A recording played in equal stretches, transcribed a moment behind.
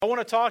I want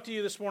to talk to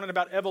you this morning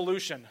about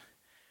evolution,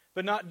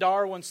 but not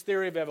Darwin's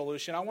theory of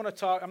evolution. I'm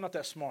not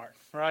that smart,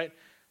 right?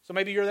 So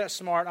maybe you're that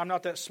smart. I'm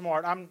not that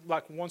smart. I'm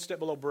like one step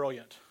below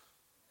brilliant.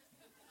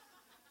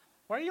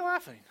 Why are you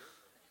laughing?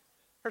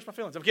 Hurts my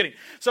feelings. I'm kidding.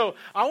 So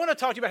I want to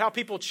talk to you about how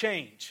people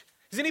change.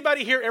 Has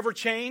anybody here ever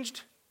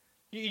changed?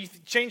 You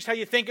changed how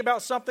you think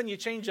about something. You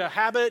change a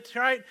habit,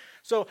 right?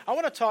 So I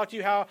want to talk to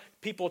you how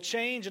people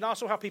change and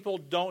also how people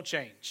don't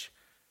change.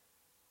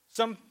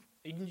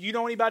 You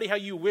know anybody how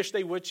you wish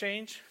they would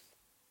change?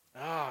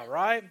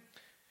 Right.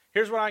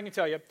 Here's what I can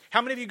tell you.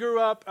 How many of you grew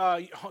up,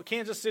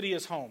 Kansas City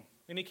is home?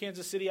 Any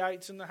Kansas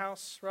Cityites in the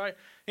house, right?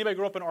 Anybody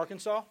grew up in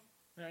Arkansas?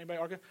 Anybody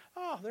Arkansas?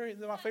 Oh, they're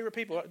my favorite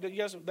people. You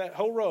guys, that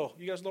whole row.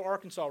 You guys, little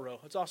Arkansas row.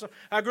 That's awesome.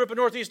 I grew up in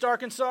Northeast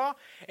Arkansas.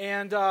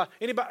 And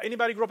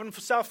anybody grew up in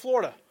South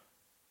Florida?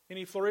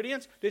 Any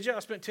Floridians? Did you? I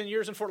spent 10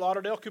 years in Fort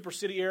Lauderdale, Cooper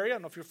City area. I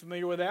don't know if you're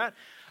familiar with that.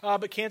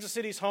 But Kansas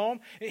City's home.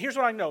 And here's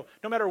what I know.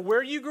 No matter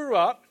where you grew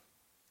up,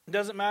 it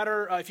doesn't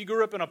matter if you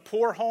grew up in a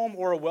poor home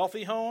or a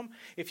wealthy home.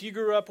 If you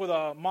grew up with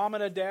a mom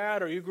and a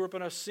dad, or you grew up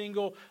in a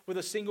single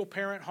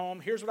parent home,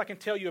 here's what I can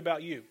tell you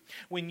about you.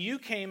 When you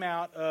came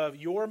out of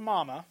your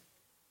mama,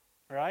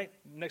 right?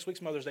 Next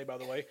week's Mother's Day, by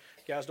the way.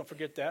 Guys, don't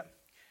forget that.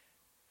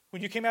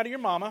 When you came out of your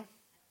mama,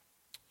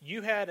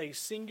 you had a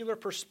singular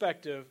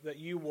perspective that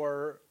you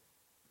were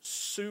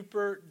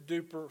super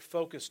duper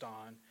focused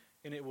on,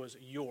 and it was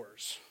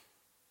yours.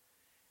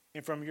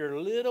 And from your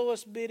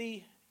littlest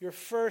bitty, your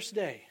first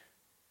day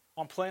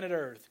on planet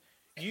Earth,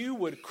 you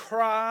would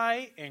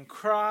cry and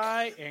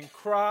cry and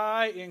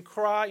cry and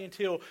cry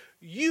until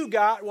you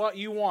got what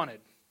you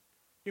wanted.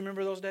 You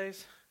remember those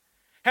days?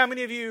 How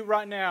many of you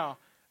right now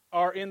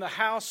are in the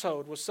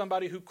household with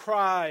somebody who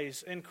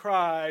cries and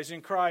cries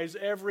and cries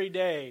every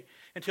day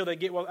until they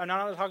get what? And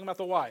I'm not talking about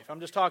the wife. I'm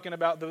just talking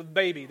about the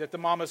baby that the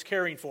mama's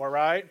caring for,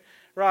 right?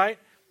 Right?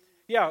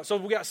 Yeah, so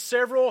we got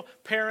several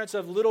parents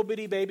of little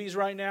bitty babies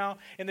right now,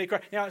 and they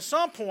cry. Now, at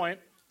some point,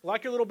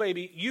 like your little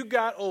baby, you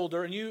got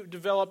older and you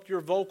developed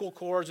your vocal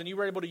cords and you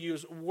were able to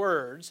use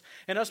words.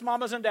 And us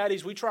mamas and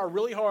daddies, we try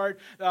really hard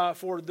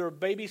for their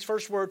baby's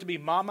first word to be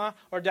mama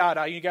or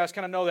dada. You guys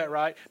kind of know that,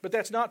 right? But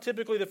that's not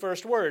typically the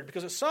first word,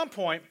 because at some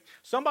point,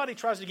 somebody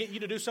tries to get you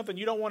to do something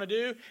you don't want to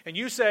do, and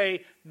you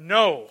say,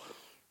 no.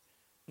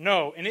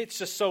 No, and it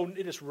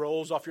just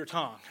rolls off your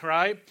tongue,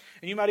 right?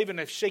 And you might even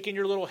have shaken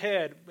your little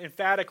head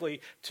emphatically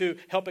to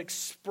help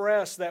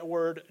express that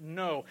word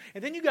no.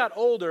 And then you got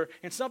older,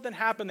 and something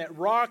happened that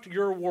rocked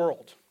your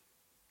world.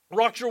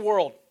 Rocked your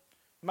world.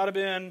 It might have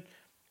been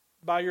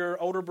by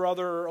your older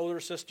brother or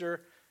older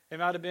sister. It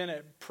might have been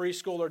at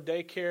preschool or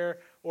daycare,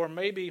 or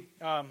maybe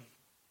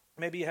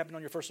it happened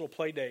on your first little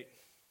play date,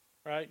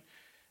 right?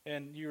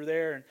 And you were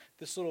there, and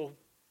this little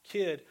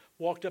kid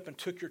walked up and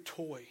took your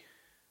toy.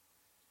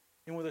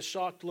 And with a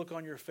shocked look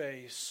on your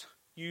face,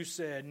 you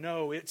said,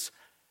 no, it's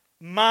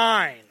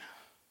mine.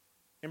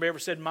 Anybody ever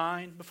said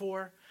mine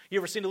before? You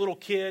ever seen a little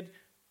kid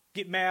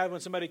get mad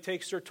when somebody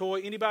takes their toy?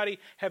 Anybody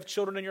have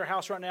children in your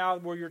house right now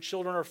where your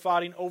children are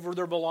fighting over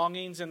their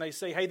belongings and they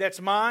say, hey,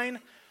 that's mine?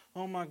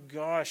 Oh my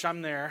gosh,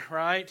 I'm there,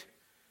 right?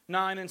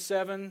 9 and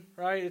 7,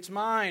 right? It's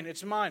mine,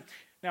 it's mine.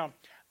 Now,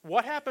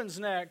 what happens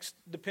next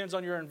depends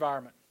on your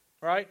environment,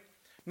 right?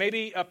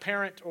 Maybe a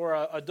parent or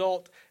an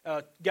adult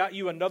got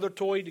you another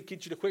toy to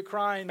get you to quit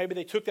crying. Maybe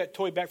they took that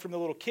toy back from the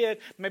little kid.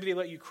 Maybe they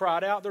let you cry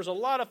it out. There's a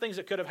lot of things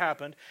that could have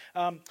happened.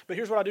 But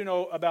here's what I do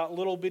know about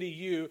little bitty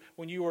you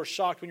when you were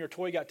shocked when your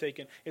toy got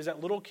taken, is that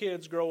little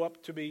kids grow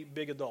up to be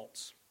big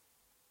adults.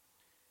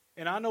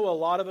 And I know a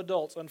lot of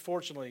adults,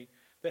 unfortunately,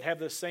 that have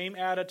the same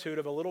attitude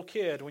of a little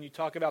kid when you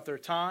talk about their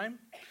time,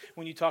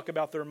 when you talk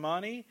about their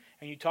money,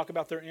 and you talk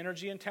about their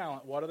energy and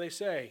talent. What do they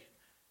say?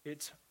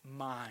 It's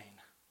mine.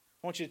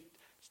 I want you to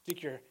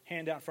stick your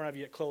hand out in front of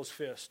you at closed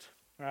fist.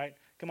 All right?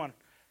 Come on.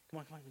 Do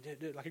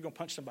it like you're going to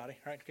punch somebody.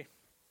 All right? Okay.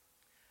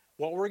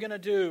 What we're going to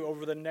do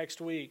over the next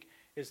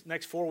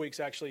 4 weeks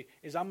actually,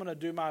 is I'm going to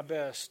do my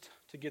best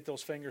to get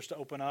those fingers to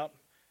open up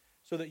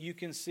so that you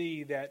can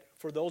see that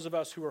for those of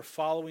us who are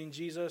following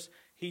Jesus,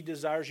 He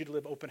desires you to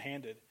live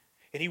open-handed.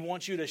 And He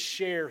wants you to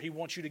share. He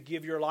wants you to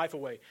give your life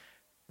away.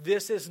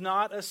 This is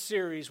not a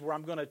series where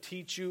I'm going to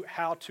teach you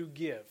how to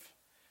give.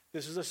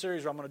 This is a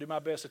series where I'm going to do my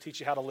best to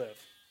teach you how to live.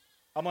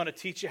 I'm going to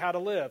teach you how to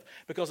live,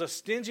 because a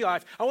stingy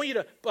life, I want you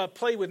to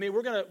play with me.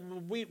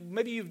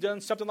 Maybe you've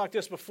done something like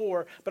this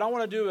before, but I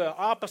want to do an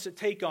opposite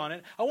take on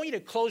it. I want you to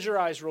close your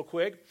eyes real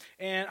quick,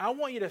 and I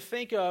want you to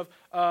think of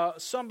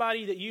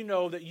somebody that you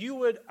know that you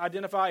would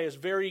identify as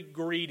very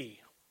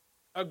greedy,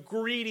 a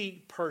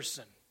greedy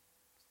person,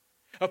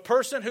 a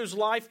person whose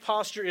life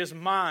posture is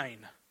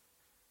mine.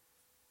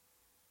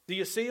 Do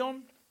you see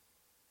them?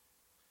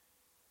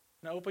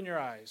 Now open your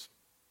eyes.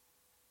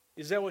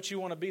 Is that what you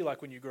want to be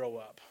like when you grow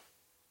up?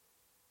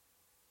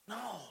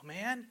 No,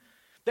 man.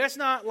 That's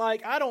not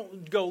like, I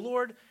don't go,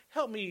 Lord,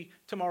 help me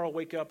tomorrow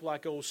wake up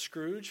like old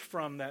Scrooge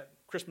from that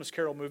Christmas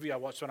Carol movie I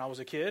watched when I was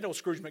a kid, old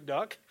Scrooge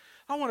McDuck.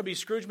 I want to be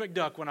Scrooge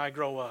McDuck when I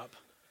grow up.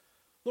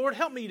 Lord,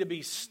 help me to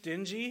be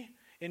stingy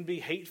and be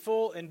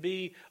hateful and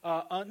be,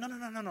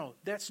 no.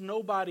 That's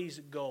nobody's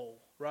goal,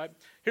 right?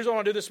 Here's what I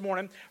want to do this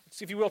morning.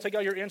 See, if you will, take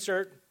out your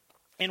insert.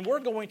 And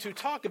we're going to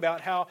talk about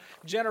how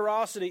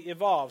generosity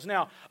evolves.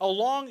 Now,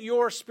 along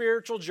your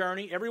spiritual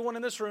journey, everyone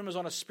in this room is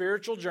on a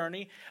spiritual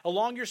journey.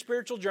 Along your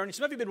spiritual journey,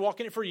 some of you have been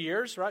walking it for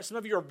years, right? Some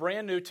of you are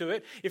brand new to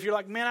it. If you're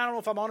like, man, I don't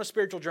know if I'm on a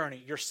spiritual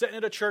journey. You're sitting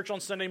at a church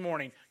on Sunday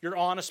morning. You're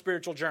on a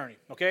spiritual journey,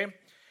 okay?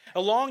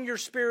 Along your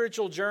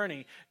spiritual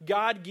journey,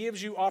 God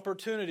gives you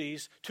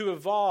opportunities to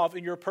evolve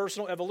in your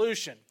personal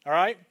evolution, all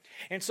right?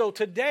 And so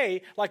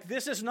today, like,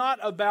 this is not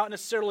about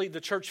necessarily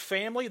the church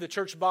family, the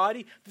church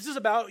body. This is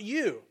about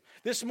you.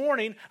 This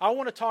morning, I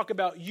want to talk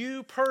about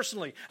you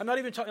personally. I'm not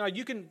even talking,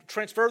 you can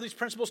transfer these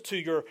principles to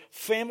your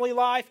family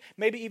life,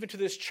 maybe even to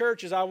this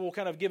church, as I will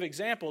kind of give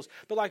examples.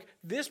 But like,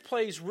 this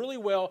plays really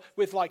well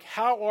with like,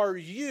 how are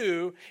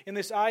you in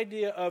this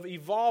idea of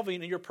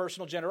evolving in your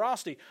personal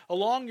generosity?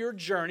 Along your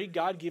journey,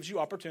 God gives you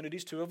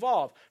opportunities to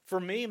evolve. For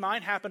me,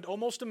 mine happened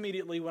almost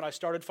immediately when I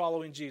started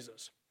following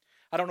Jesus.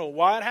 I don't know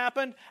why it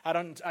happened.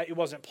 It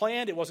wasn't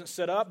planned. It wasn't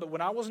set up. But when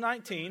I was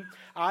 19,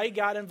 I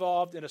got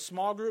involved in a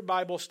small group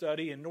Bible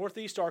study in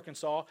Northeast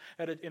Arkansas.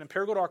 In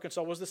Paragould,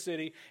 Arkansas was the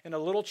city, in a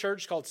little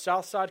church called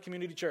Southside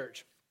Community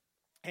Church.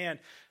 And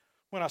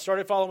when I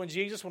started following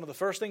Jesus, one of the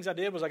first things I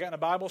did was I got in a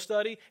Bible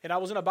study. And I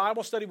was in a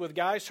Bible study with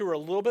guys who were a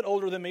little bit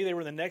older than me. They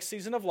were in the next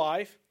season of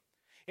life.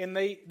 And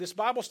this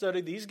Bible study,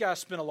 these guys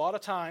spent a lot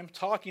of time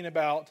talking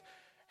about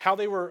how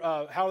they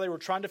were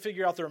trying to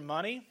figure out their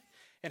money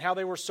and how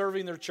they were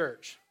serving their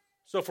church.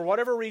 So for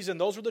whatever reason,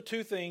 those were the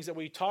two things that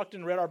we talked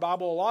and read our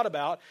Bible a lot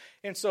about.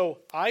 And so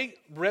I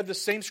read the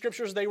same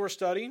scriptures they were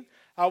studying.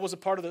 I was a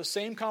part of the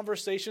same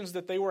conversations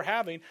that they were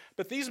having.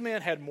 But these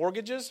men had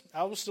mortgages.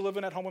 I was still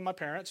living at home with my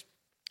parents.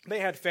 They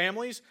had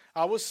families.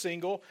 I was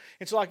single.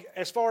 And so like,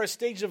 as far as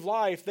stage of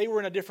life, they were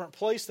in a different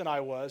place than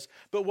I was.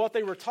 But what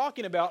they were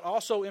talking about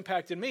also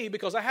impacted me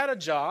because I had a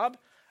job.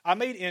 I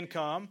made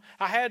income.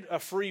 I had a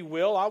free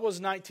will. I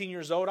was 19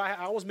 years old.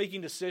 I was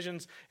making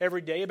decisions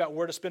every day about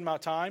where to spend my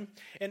time.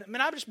 And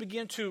I just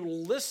began to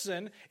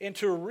listen and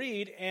to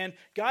read, and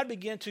God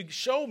began to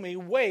show me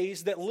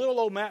ways that little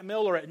old Matt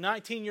Miller at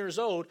 19 years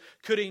old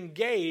could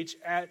engage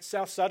at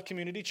Southside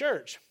Community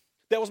Church.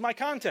 That was my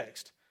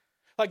context.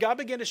 Like, God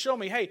began to show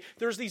me, hey,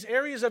 there's these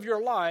areas of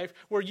your life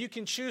where you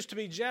can choose to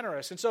be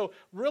generous. And so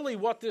really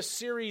what this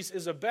series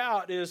is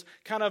about is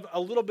kind of a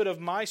little bit of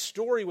my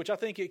story, which I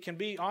think it can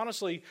be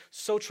honestly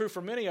so true for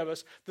many of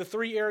us, the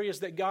three areas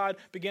that God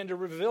began to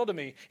reveal to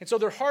me. And so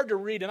they're hard to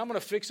read, and I'm going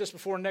to fix this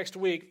before next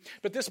week.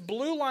 But this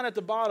blue line at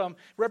the bottom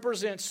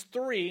represents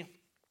three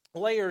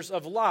layers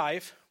of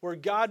life where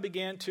God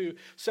began to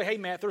say, hey,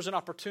 Matt, there's an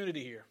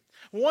opportunity here.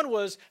 One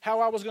was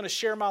how I was going to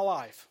share my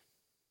life.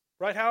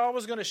 Right? How I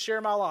was going to share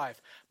my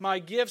life, my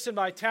gifts and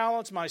my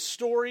talents, my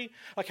story.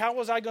 Like, how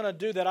was I going to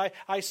do that?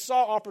 I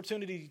saw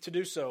opportunity to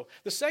do so.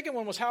 The second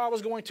one was how I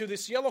was going to,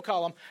 this yellow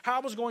column, how I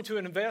was going to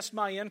invest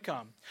my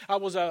income. I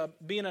was an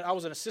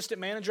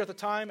assistant manager at the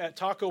time at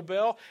Taco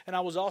Bell, and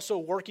I was also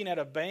working at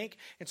a bank.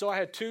 And so I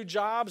had two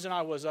jobs, and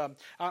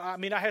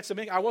I had some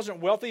income. I wasn't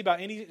wealthy by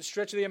any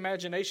stretch of the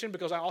imagination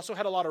because I also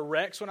had a lot of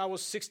wrecks when I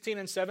was 16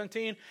 and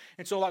 17.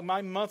 And so like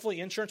my monthly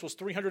insurance was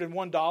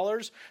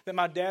 $301 that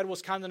my dad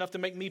was kind enough to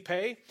make me pay.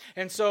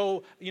 And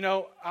so,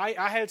 I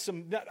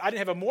didn't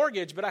have a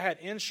mortgage, but I had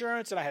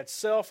insurance and I had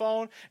cell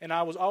phone, and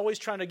I was always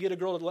trying to get a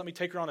girl to let me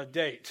take her on a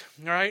date,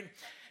 all right?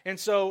 And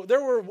so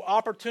there were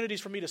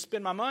opportunities for me to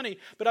spend my money,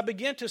 but I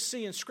began to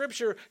see in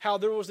Scripture how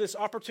there was this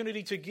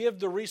opportunity to give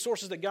the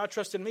resources that God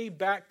trusted me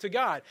back to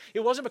God. It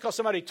wasn't because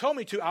somebody told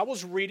me to. I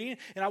was reading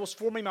and I was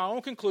forming my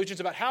own conclusions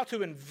about how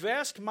to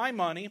invest my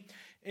money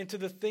into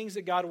the things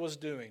that God was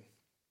doing.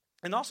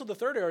 And also the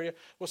third area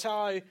was how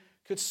I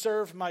could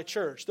serve my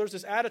church. There's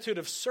this attitude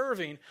of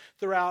serving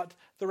throughout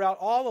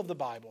all of the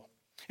Bible.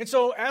 And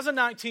so as a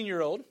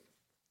 19-year-old,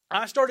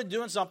 I started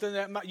doing something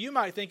that you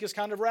might think is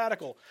kind of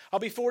radical. I'll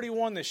be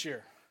 41 this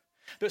year.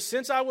 But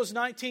since I was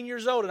 19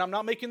 years old, and I'm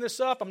not making this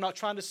up, I'm not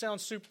trying to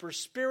sound super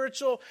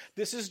spiritual,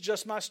 this is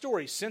just my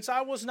story. Since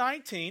I was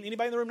 19,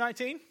 anybody in the room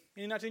 19?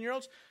 Any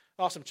 19-year-olds?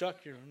 Awesome, Chuck.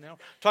 You're now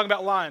talking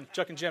about lying.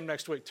 Chuck and Jim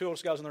next week. Two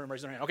oldest guys in the room,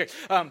 raise their hand. Okay.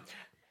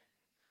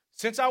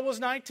 Since I was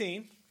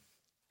 19,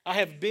 I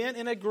have been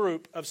in a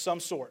group of some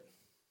sort.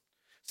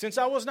 Since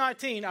I was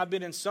 19, I've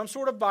been in some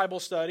sort of Bible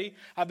study.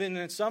 I've been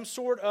in some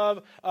sort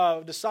of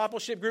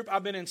discipleship group.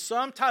 I've been in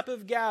some type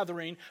of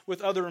gathering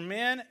with other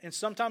men and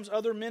sometimes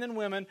other men and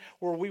women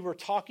where we were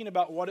talking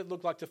about what it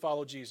looked like to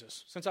follow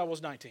Jesus since I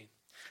was 19.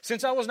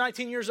 Since I was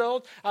 19 years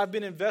old, I've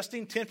been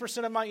investing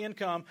 10% of my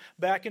income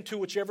back into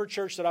whichever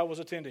church that I was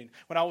attending.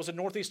 When I was in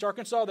Northeast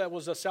Arkansas, that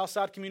was a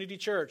Southside Community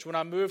Church. When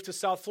I moved to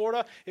South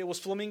Florida, it was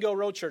Flamingo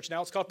Road Church.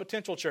 Now it's called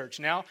Potential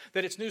Church. Now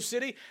that it's New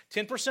City,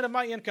 10% of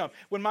my income.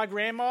 When my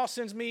grandma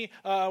sends me,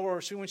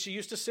 when she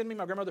used to send me,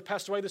 my grandmother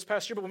passed away this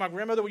past year, but when my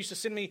grandmother used to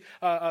send me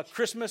a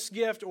Christmas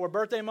gift or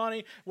birthday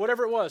money,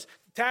 whatever it was,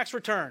 tax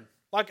return.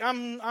 Like,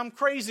 I'm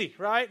crazy,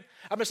 right?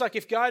 I'm just like,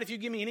 if you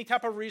give me any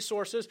type of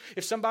resources,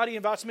 if somebody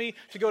invites me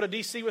to go to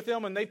D.C. with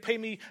them and they pay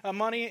me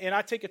money and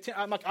I take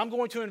I'm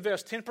going to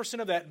invest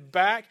 10% of that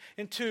back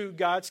into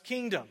God's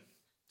kingdom.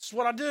 This is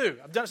what I do.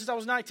 I've done it since I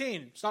was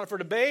 19. It's not up for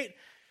debate.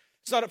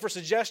 It's not up for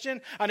suggestion.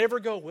 I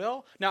never go,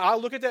 well, now I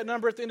look at that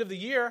number at the end of the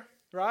year,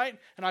 right?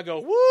 And I go,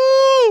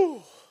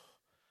 woo!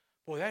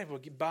 Boy, that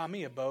would buy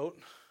me a boat.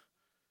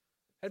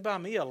 That'd buy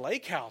me a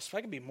lake house.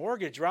 That could be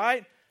mortgaged,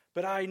 right?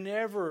 But I'm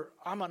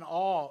in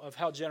awe of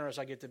how generous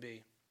I get to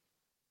be.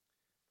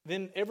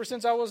 Then ever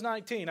since I was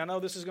 19, I know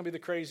this is going to be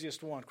the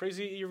craziest one.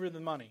 Crazy even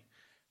than money.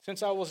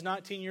 Since I was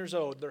 19 years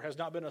old, there has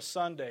not been a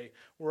Sunday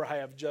where I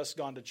have just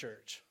gone to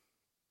church.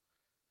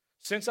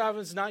 Since I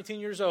was 19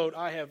 years old,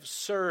 I have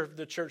served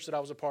the church that I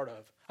was a part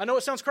of. I know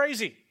it sounds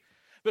crazy,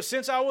 but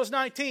since I was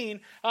 19,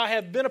 I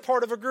have been a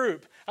part of a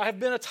group. I have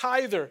been a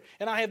tither,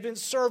 and I have been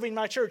serving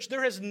my church.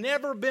 There has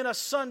never been a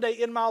Sunday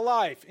in my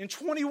life, in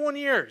 21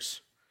 years,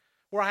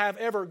 where I have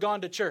ever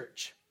gone to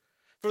church.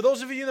 For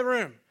those of you in the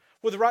room,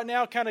 with right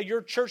now kind of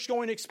your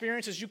church-going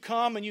experience as you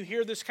come and you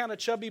hear this kind of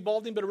chubby,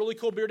 balding, but a really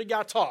cool bearded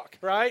guy talk,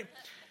 right?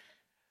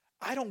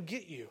 I don't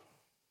get you.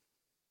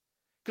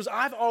 Because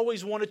I've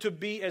always wanted to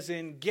be as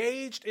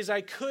engaged as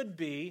I could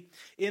be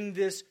in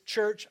this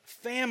church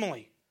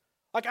family.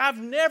 Like I've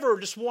never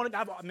just wanted,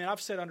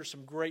 I've sat under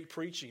some great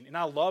preaching, and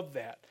I love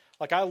that.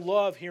 Like I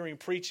love hearing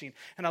preaching,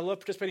 and I love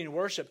participating in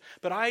worship.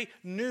 But I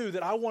knew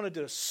that I wanted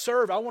to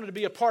serve, I wanted to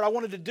be a part, I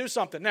wanted to do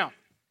something. Now,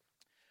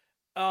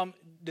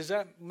 does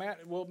that, Matt,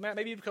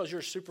 maybe because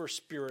you're super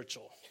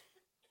spiritual.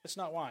 That's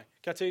not why.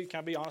 Can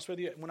I be honest with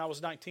you? When I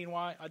was 19,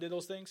 why I did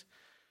those things?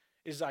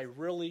 Is I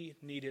really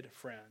needed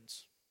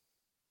friends.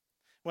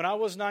 When I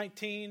was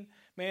 19,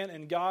 man,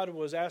 and God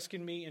was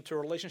asking me into a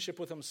relationship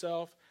with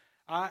himself,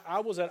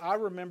 I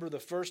remember the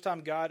first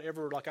time God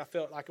ever, I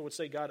felt like I would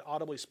say God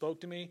audibly spoke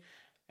to me.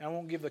 And I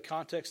won't give the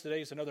context today,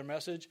 it's another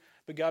message.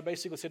 But God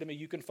basically said to me,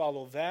 you can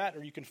follow that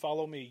or you can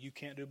follow me. You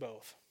can't do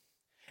both.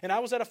 And I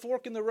was at a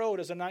fork in the road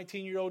as a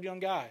 19-year-old young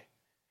guy.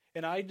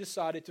 And I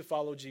decided to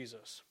follow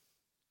Jesus.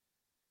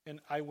 And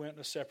I went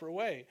a separate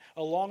way.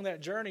 Along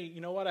that journey,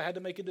 you know what? I had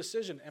to make a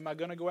decision. Am I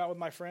going to go out with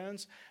my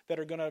friends that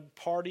are going to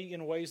party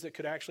in ways that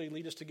could actually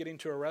lead us to getting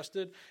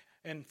arrested?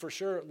 And for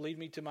sure, lead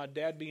me to my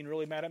dad being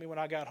really mad at me when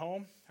I got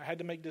home. I had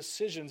to make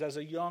decisions as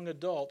a young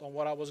adult on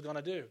what I was going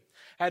to do.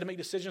 I had to make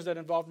decisions that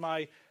involved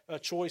my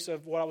choice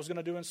of what I was going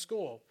to do in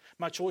school,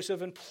 my choice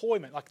of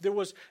employment.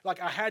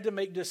 I had to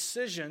make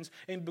decisions,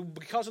 and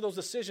because of those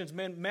decisions,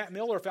 man, Matt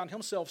Miller found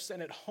himself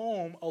sitting at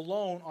home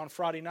alone on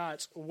Friday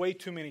nights way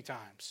too many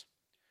times.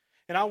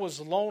 And I was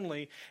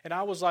lonely, and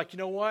I was like, you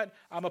know what?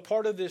 I'm a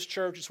part of this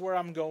church. It's where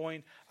I'm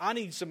going. I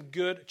need some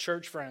good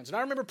church friends. And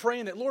I remember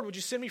praying that, Lord, would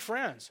you send me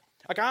friends?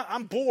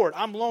 I'm bored.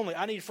 I'm lonely.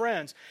 I need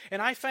friends.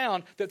 And I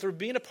found that through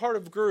being a part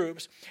of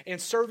groups and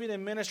serving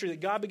in ministry, that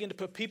God began to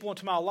put people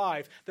into my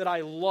life that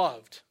I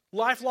loved.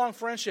 Lifelong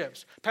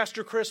friendships.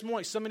 Pastor Chris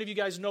Moy. So many of you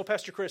guys know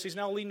Pastor Chris. He's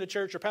now leading a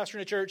church or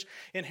pastoring a church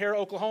in Harrah,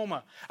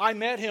 Oklahoma. I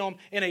met him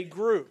in a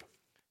group.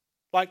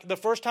 Like the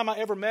first time I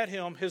ever met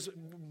him, his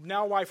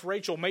now wife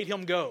Rachel made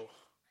him go.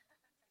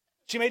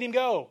 She made him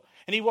go.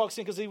 And he walks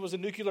in because he was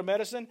in nuclear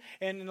medicine.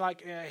 And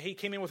he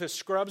came in with his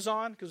scrubs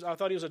on because I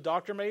thought he was a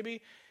doctor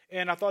maybe.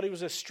 And I thought he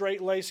was a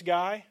straight-laced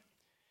guy.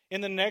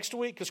 And the next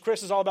week, because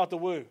Chris is all about the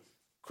woo.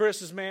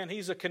 Chris is, man,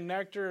 he's a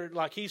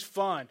connector. He's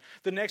fun.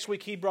 The next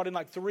week, he brought in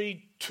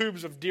 3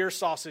 tubes of deer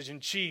sausage and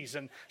cheese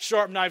and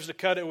sharp knives to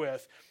cut it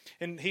with.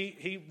 And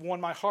he won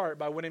my heart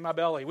by winning my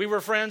belly. We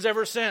were friends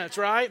ever since,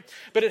 right?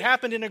 But it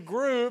happened in a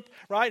group,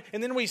 right?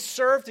 And then we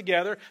served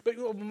together. But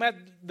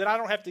that I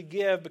don't have to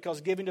give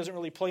because giving doesn't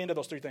really play into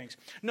those 3 things.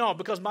 No,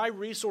 because my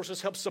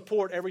resources help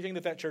support everything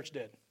that church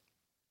did.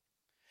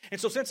 And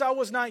so since I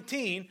was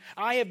 19,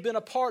 I have been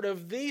a part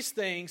of these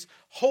things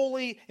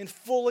wholly and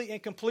fully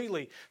and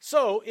completely.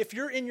 So if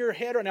you're in your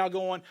head right now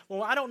going,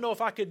 well, I don't know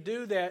if I could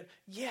do that.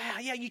 Yeah,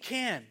 you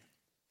can.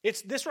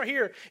 This right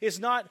here is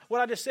not,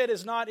 what I just said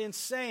is not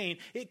insane.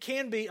 It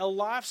can be a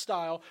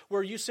lifestyle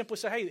where you simply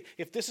say, hey,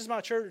 if this is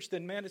my church,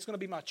 then man, it's going to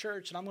be my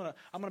church and I'm going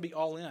to be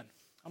all in.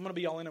 I'm going to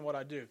be all in what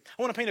I do.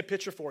 I want to paint a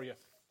picture for you.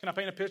 Can I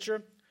paint a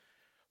picture?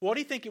 What do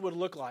you think it would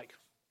look like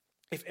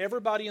if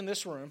everybody in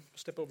this room,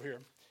 step over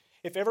here,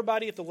 if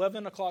everybody at the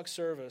 11 o'clock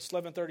service,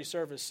 11:30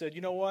 service said,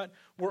 you know what,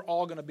 we're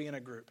all going to be in a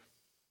group.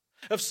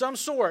 Of some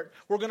sort,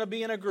 we're going to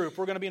be in a group.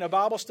 We're going to be in a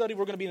Bible study.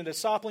 We're going to be in a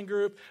discipling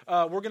group.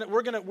 We're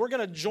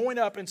going to join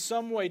up in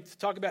some way to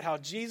talk about how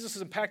Jesus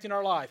is impacting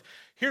our life.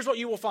 Here's what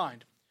you will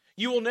find.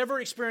 You will never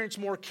experience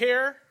more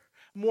care,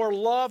 more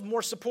love,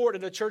 more support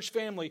in a church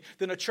family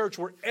than a church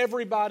where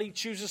everybody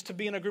chooses to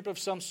be in a group of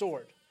some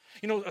sort.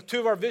 You know, 2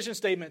 of our vision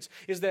statements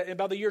is that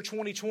by the year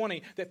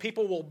 2020, that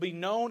people will be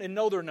known and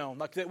know they're known.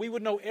 That we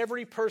would know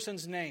every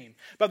person's name.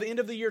 By the end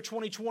of the year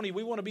 2020,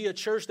 we want to be a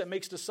church that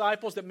makes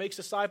disciples, that makes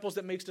disciples,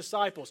 that makes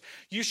disciples.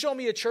 You show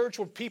me a church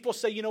where people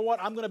say, you know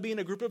what, I'm going to be in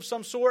a group of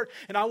some sort,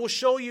 and I will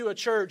show you a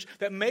church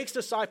that makes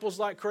disciples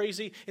like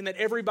crazy and that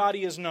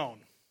everybody is known.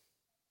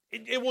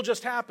 It will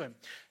just happen.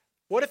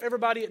 What if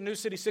everybody at New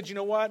City said, you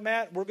know what,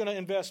 Matt, we're going to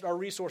invest our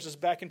resources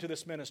back into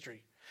this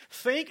ministry?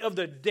 Think of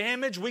the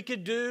damage we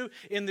could do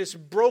in this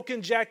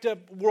broken, jacked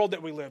up world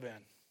that we live in.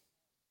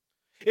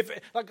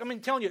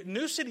 Telling you,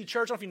 New City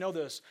Church, I don't know if you know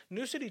this,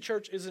 New City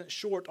Church isn't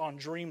short on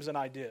dreams and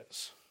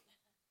ideas.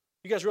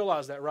 You guys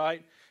realize that,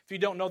 right? If you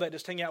don't know that,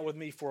 just hang out with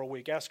me for a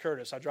week. Ask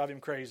Curtis. I drive him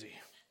crazy.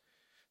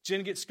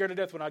 Jen gets scared to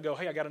death when I go,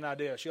 hey, I got an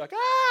idea. She's like,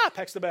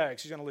 packs the bag.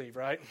 She's going to leave,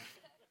 right?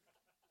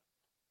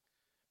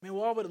 Man,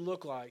 what would it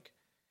look like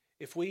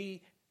if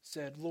we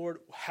said, Lord,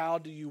 how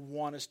do you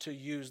want us to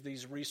use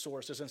these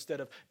resources instead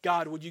of,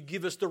 God, would you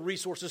give us the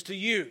resources to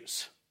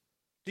use?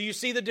 Do you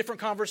see the different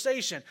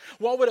conversation?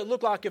 What would it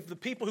look like if the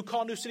people who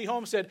call New City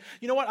home said,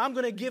 you know what, I'm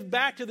going to give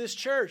back to this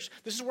church.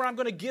 This is where I'm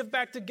going to give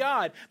back to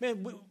God.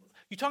 Man,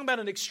 you're talking about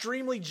an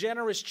extremely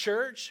generous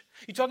church?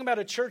 You're talking about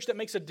a church that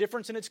makes a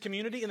difference in its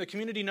community and the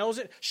community knows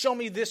it? Show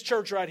me this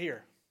church right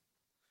here.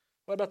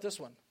 What about this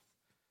one?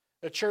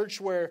 A church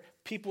where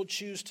people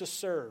choose to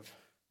serve.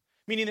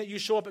 Meaning that you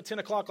show up at 10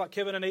 o'clock like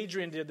Kevin and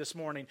Adrian did this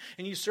morning,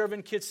 and you serve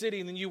in Kid City,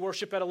 and then you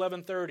worship at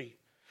 11:30.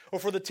 Or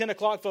for the 10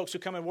 o'clock folks who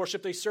come and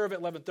worship, they serve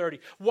at 11:30.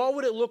 What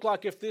would it look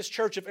like if this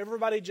church, if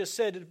everybody just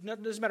said,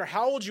 it doesn't matter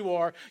how old you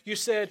are, you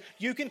said,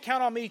 you can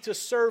count on me to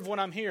serve when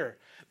I'm here.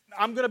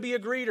 I'm going to be a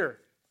greeter.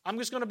 I'm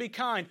just going to be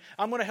kind.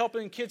 I'm going to help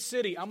in Kid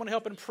City. I'm going to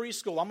help in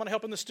preschool. I'm going to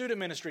help in the student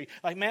ministry.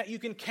 Like, Matt, you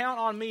can count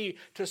on me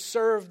to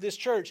serve this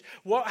church.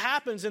 What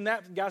happens in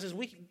that, guys, is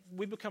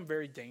we become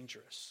very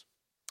dangerous.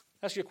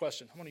 Ask you a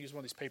question. I'm going to use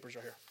one of these papers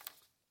right here.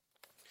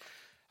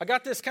 I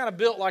got this kind of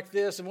built like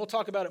this, and we'll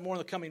talk about it more in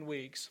the coming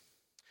weeks.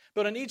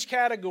 But in each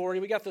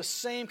category, we got the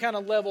same kind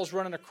of levels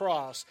running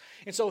across.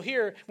 And so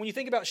here, when you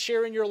think about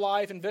sharing your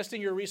life,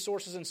 investing your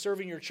resources, and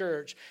serving your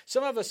church,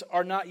 some of us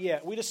are not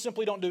yet. We just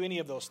simply don't do any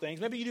of those things.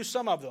 Maybe you do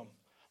some of them.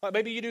 Like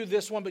maybe you do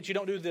this one, but you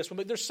don't do this one.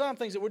 But there's some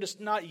things that we're just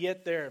not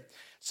yet there.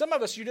 Some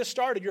of us, you just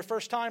started, your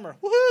first timer.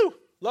 Woohoo!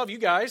 Love you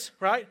guys,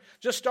 right?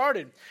 Just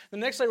started. The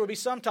next layer would be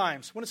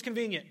sometimes, when it's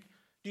convenient.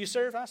 Do you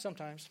serve?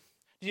 Sometimes.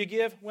 Do you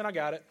give? When I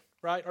got it,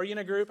 right? Are you in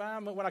a group?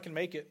 When I can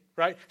make it,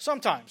 right?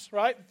 Sometimes,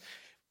 right?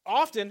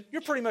 Often,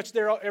 you're pretty much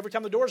there every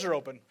time the doors are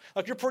open.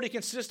 Like you're pretty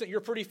consistent, you're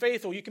pretty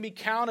faithful, you can be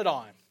counted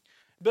on.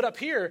 But up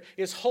here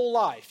is whole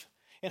life.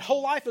 And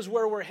whole life is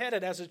where we're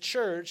headed as a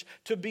church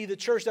to be the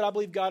church that I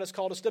believe God has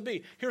called us to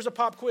be. Here's a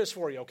pop quiz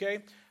for you, okay?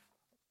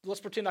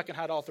 Let's pretend I can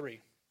hide all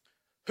three.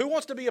 Who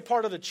wants to be a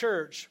part of the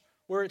church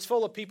where it's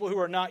full of people who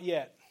are not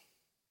yet?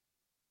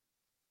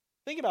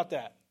 Think about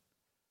that.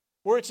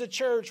 Where it's a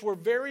church where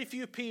very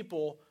few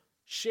people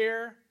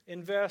share,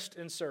 invest,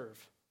 and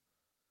serve.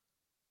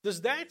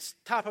 Does that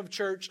type of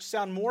church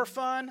sound more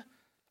fun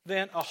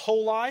than a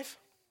whole life?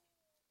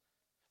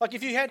 Like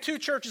if you had two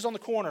churches on the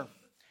corner,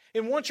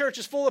 and one church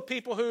is full of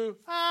people who,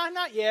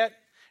 not yet,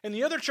 and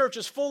the other church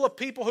is full of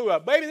people who,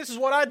 baby, this is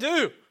what I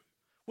do.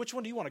 Which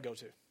one do you want to go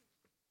to?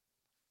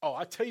 Oh,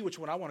 I tell you which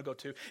one I want to go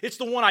to. It's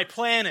the one I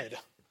planted.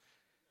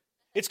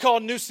 It's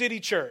called New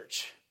City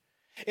Church.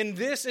 And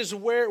this is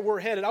where we're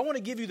headed. I want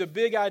to give you the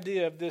big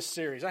idea of this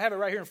series. I have it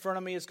right here in front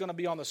of me. It's going to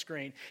be on the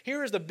screen.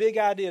 Here is the big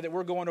idea that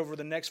we're going over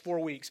the next 4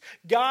 weeks.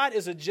 God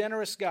is a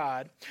generous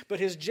God, but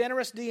his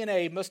generous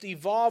DNA must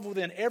evolve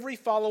within every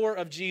follower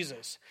of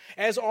Jesus.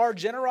 As our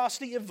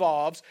generosity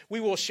evolves, we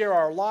will share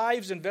our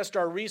lives, invest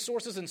our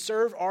resources, and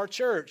serve our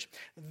church.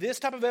 This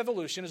type of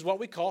evolution is what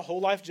we call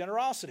whole life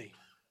generosity.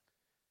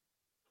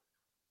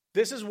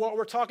 This is what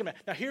we're talking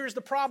about. Now, here's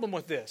the problem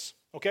with this,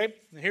 okay?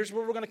 And here's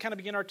where we're going to kind of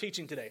begin our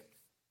teaching today.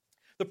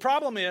 The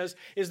problem is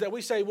that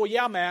we say, well,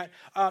 yeah, Matt,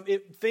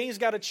 things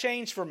got to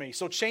change for me.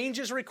 So change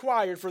is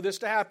required for this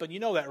to happen.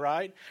 You know that,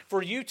 right?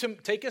 For you to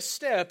take a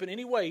step in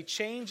any way,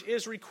 change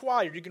is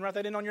required. You can write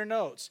that in on your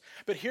notes.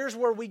 But here's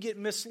where we get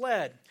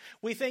misled.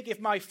 We think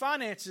if my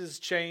finances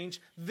change,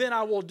 then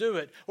I will do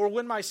it. Or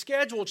when my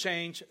schedule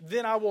change,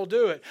 then I will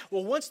do it.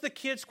 Well, once the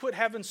kids quit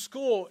having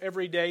school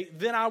every day,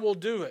 then I will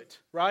do it,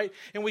 right?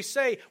 And we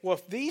say, well,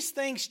 if these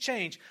things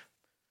change,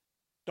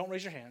 don't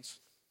raise your hands.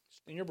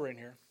 It's in your brain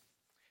here.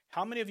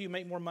 How many of you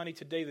make more money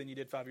today than you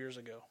did 5 years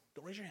ago?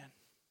 Don't raise your hand.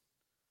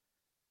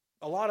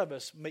 A lot of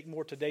us make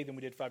more today than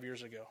we did 5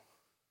 years ago.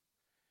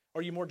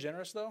 Are you more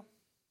generous, though?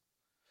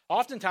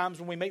 Oftentimes,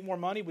 when we make more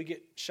money, we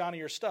get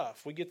shinier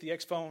stuff. We get the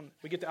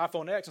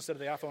iPhone X instead of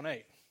the iPhone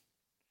 8.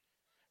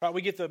 Right?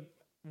 We get the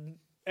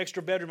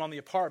extra bedroom on the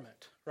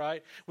apartment,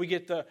 right? We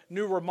get the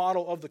newer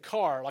model of the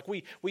car. Like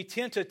we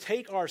tend to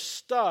take our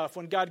stuff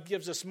when God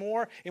gives us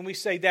more, and we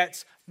say,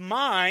 that's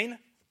mine,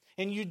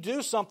 and you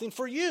do something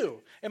for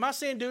you. Am I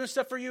saying doing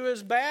stuff for you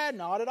is bad?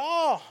 Not at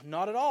all.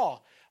 Not at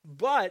all.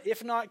 But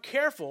if not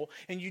careful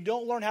and you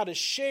don't learn how to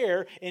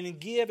share and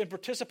give and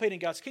participate in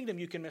God's kingdom,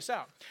 you can miss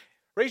out.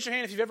 Raise your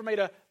hand if you've ever made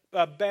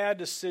a bad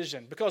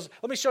decision. Because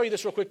let me show you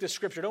this real quick, this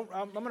scripture.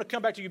 I'm going to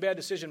come back to you bad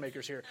decision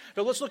makers here.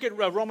 But let's look at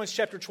Romans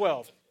chapter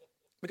 12.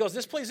 Because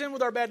this plays in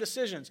with our bad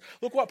decisions.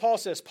 Look what Paul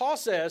says. Paul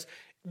says,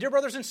 dear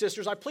brothers and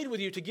sisters, I plead with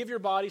you to give your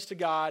bodies to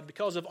God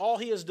because of all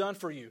he has done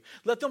for you.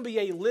 Let them be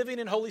a living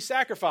and holy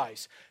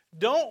sacrifice.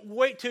 Don't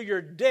wait till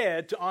you're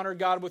dead to honor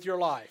God with your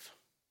life.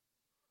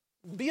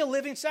 Be a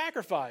living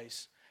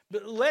sacrifice.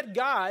 But let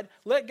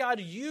God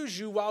use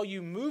you while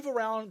you move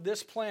around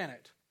this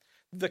planet.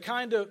 The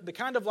kind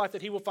of life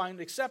that he will find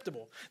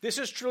acceptable. This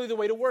is truly the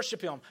way to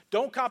worship him.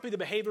 Don't copy the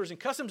behaviors and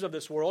customs of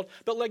this world,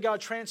 but let God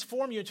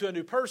transform you into a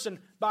new person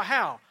by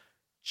how?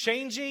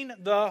 Changing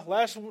the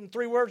last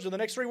 3 words or the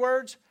next 3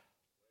 words?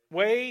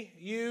 way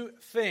you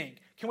think.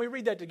 Can we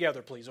read that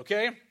together, please,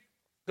 okay?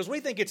 Because we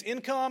think it's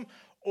income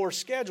or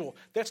schedule.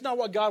 That's not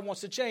what God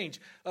wants to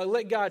change.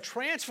 Let God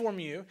transform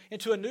you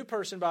into a new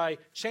person by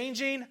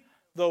changing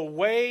the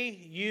way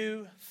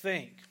you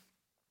think.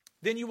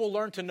 Then you will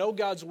learn to know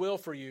God's will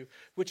for you,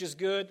 which is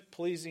good,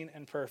 pleasing,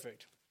 and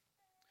perfect.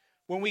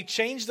 When we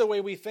change the way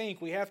we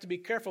think, we have to be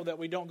careful that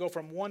we don't go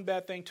from one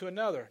bad thing to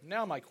another.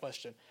 Now my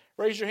question.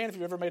 Raise your hand if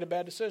you've ever made a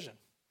bad decision.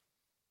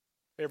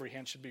 Every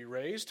hand should be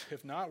raised.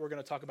 If not, we're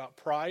going to talk about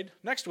pride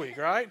next week,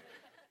 right?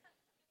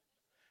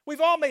 We've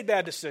all made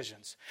bad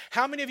decisions.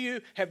 How many of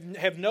you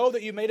have know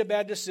that you made a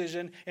bad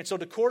decision, and so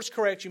to course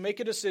correct, you make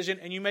a decision,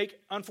 and you make,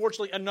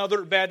 unfortunately,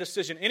 another bad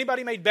decision?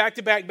 Anybody made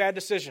back-to-back bad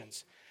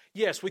decisions?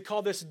 Yes, we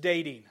call this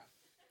dating.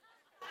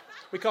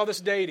 We call this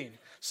dating.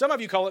 Some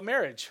of you call it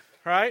marriage,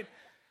 right?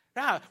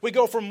 We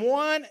go from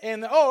one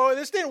and,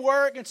 this didn't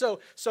work. And so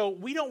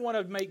we don't want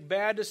to make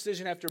bad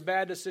decision after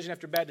bad decision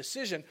after bad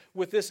decision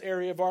with this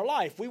area of our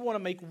life. We want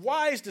to make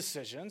wise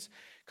decisions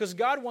because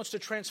God wants to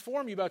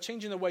transform you by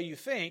changing the way you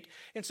think.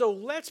 And so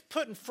let's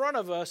put in front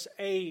of us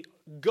a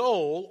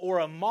goal or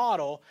a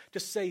model to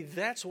say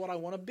that's what I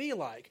want to be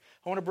like.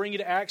 I want to bring you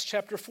to Acts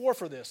chapter 4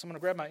 for this. I'm going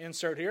to grab my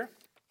insert here.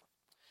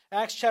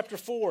 Acts chapter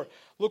 4.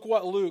 Look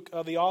what Luke,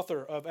 the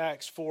author of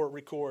Acts 4,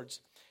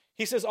 records.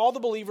 He says, all the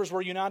believers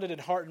were united in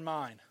heart and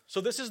mind. So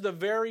this is the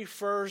very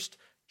first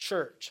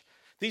church.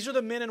 These are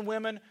the men and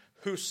women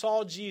who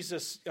saw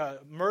Jesus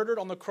murdered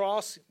on the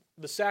cross,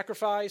 the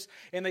sacrifice,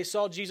 and they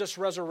saw Jesus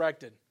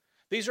resurrected.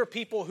 These are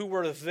people who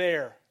were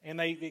there, and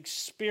they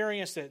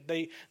experienced it.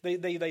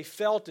 They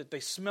felt it. They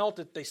smelt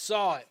it. They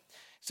saw it.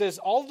 It says,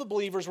 all the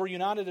believers were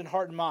united in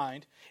heart and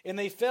mind, and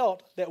they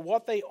felt that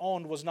what they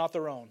owned was not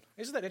their own.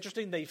 Isn't that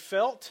interesting? They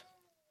felt,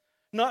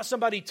 not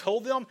somebody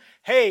told them,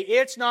 hey,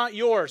 it's not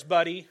yours,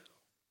 buddy.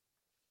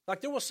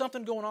 Like there was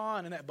something going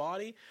on in that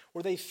body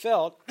where they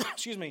felt,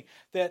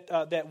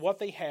 that what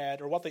they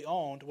had or what they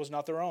owned was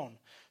not their own.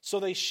 So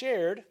they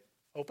shared,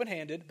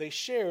 open-handed, they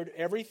shared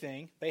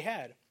everything they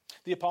had.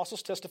 The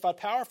apostles testified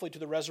powerfully to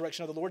the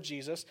resurrection of the Lord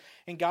Jesus,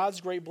 and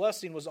God's great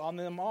blessing was on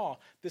them all.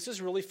 This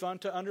is really fun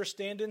to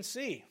understand and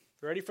see.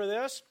 Ready for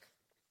this?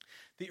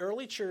 The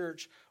early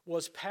church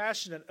was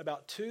passionate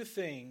about two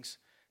things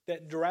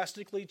that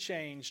drastically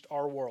changed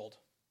our world.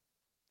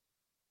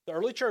 The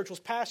early church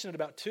was passionate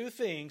about two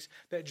things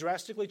that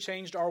drastically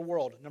changed our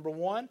world. Number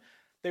one,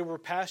 they were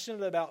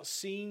passionate about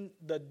seeing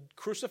the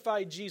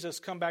crucified Jesus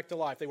come back to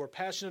life. They were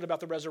passionate about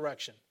the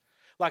resurrection.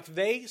 Like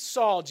they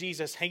saw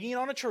Jesus hanging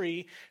on a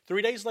tree.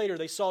 3 days later,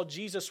 they saw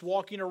Jesus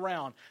walking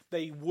around.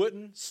 They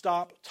wouldn't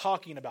stop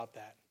talking about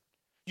that.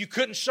 You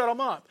couldn't shut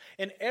them up.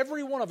 And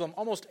every one of them,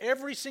 almost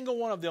every single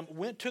one of them,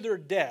 went to their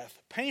death,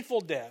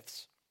 painful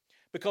deaths,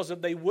 because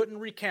they wouldn't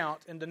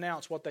recount and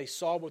denounce what they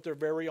saw with their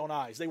very own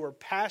eyes. They were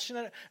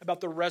passionate about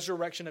the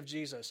resurrection of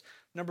Jesus.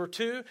 Number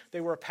two, they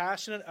were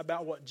passionate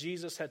about what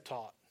Jesus had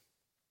taught.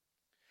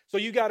 So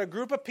you got a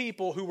group of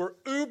people who were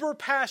uber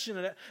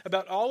passionate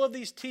about all of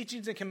these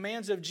teachings and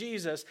commands of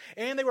Jesus,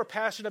 and they were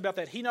passionate about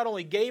that He not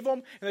only gave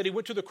them and that He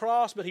went to the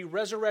cross, but He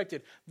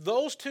resurrected.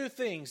 Those two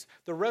things,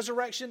 the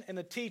resurrection and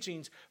the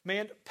teachings,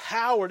 man,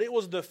 powered. It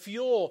was the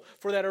fuel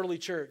for that early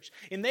church.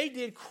 And they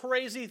did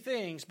crazy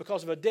things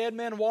because of a dead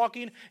man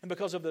walking and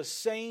because of the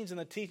sayings and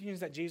the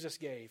teachings that Jesus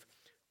gave.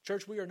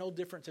 Church, we are no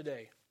different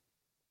today.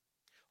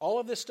 All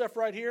of this stuff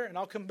right here, and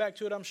I'll come back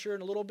to it, I'm sure,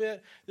 in a little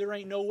bit, there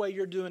ain't no way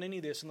you're doing any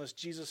of this unless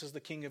Jesus is the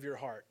king of your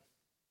heart.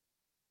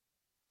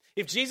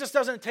 If Jesus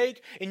doesn't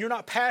take, and you're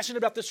not passionate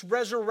about this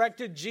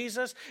resurrected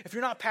Jesus, if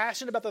you're not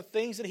passionate about the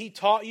things that He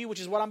taught you, which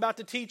is what I'm about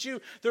to teach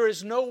you, there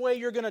is no way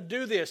you're going to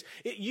do this.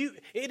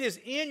 It is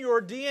in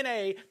your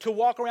DNA to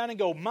walk around and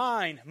go,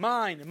 mine,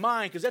 mine,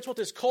 mine, because that's what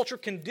this culture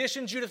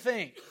conditions you to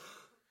think.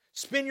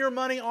 Spend your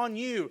money on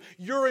you,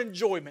 your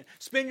enjoyment.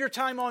 Spend your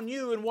time on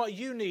you and what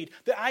you need.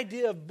 The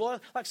idea of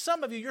blood, like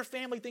some of you, your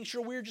family thinks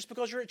you're weird just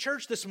because you're at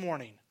church this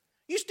morning.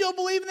 You still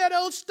believe in that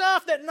old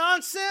stuff, that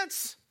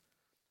nonsense?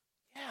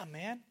 Yeah,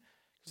 man,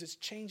 because it's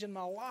changing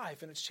my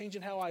life and it's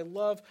changing how I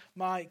love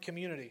my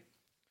community.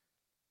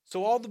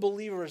 So all the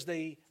believers,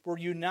 they were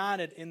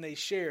united and they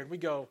shared. We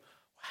go,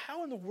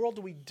 how in the world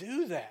do we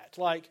do that?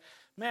 Like,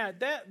 man,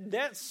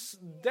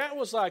 that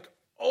was like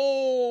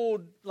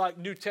old, like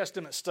New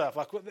Testament stuff.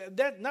 Like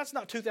that's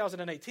not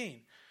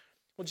 2018.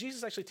 Well,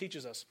 Jesus actually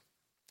teaches us.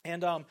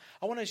 And I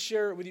want to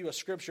share with you a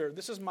scripture.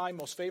 This is my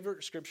most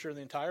favorite scripture in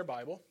the entire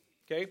Bible.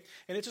 Okay?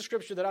 And it's a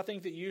scripture that I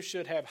think that you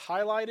should have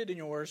highlighted in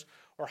yours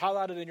or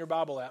highlighted in your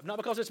Bible app. Not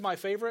because it's my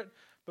favorite,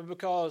 but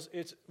because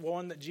it's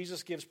one that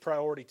Jesus gives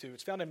priority to.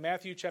 It's found in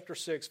Matthew chapter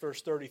 6,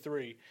 verse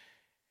 33.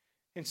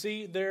 And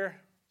see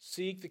there,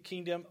 seek the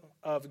kingdom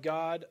of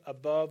God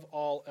above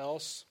all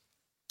else.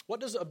 What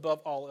does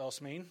above all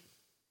else mean?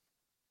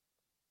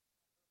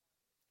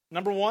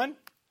 Number one,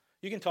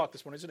 you can talk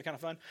this morning. Isn't it kind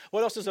of fun?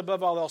 What else does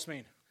above all else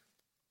mean?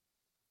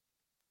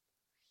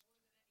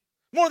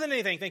 More than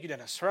anything. Thank you,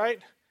 Dennis. Right?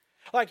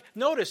 Like,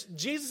 notice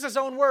Jesus'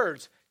 own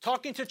words,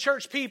 talking to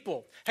church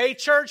people. Hey,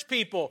 church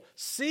people,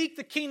 seek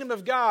the kingdom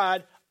of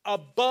God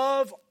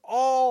above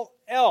all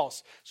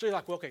else. So you're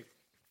like, well, okay,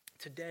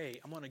 today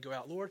I'm going to go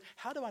out. Lord,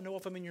 how do I know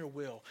if I'm in your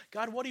will?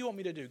 God, what do you want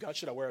me to do? God,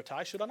 should I wear a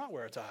tie? Should I not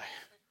wear a tie?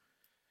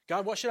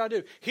 God, what should I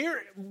do?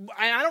 Here,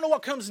 I don't know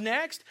what comes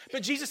next,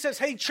 but Jesus says,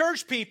 hey,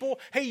 church people,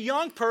 hey,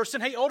 young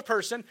person, hey, old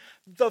person,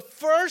 the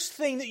first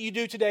thing that you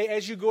do today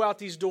as you go out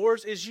these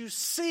doors is you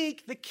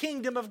seek the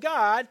kingdom of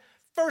God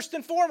first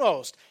and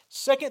foremost.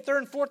 Second, third,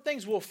 and fourth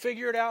things, we'll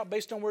figure it out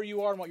based on where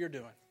you are and what you're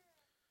doing.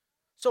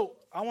 So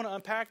I want to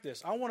unpack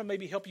this. I want to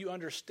maybe help you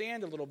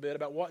understand a little bit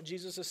about what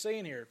Jesus is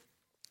saying here.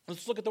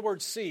 Let's look at the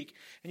word seek,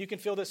 and you can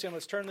fill this in.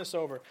 Let's turn this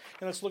over,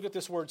 and let's look at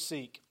this word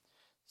seek.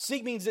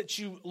 Seek means that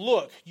you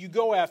look, you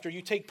go after,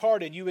 you take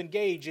part in, you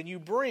engage, and you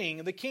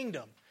bring the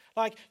kingdom.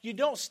 Like, you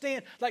don't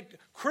stand, like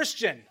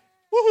Christian,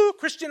 woohoo,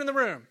 Christian in the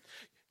room.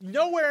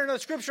 Nowhere in the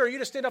scripture are you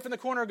to stand up in the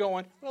corner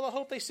going, well, I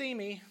hope they see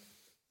me.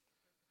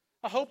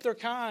 I hope they're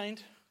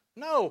kind.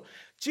 No,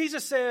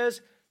 Jesus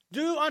says,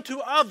 do unto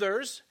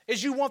others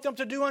as you want them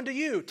to do unto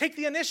you. Take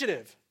the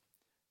initiative.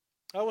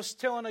 I was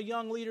telling a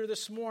young leader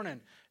this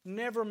morning,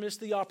 never miss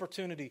the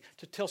opportunity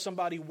to tell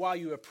somebody why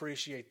you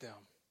appreciate them.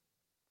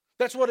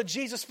 That's what a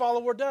Jesus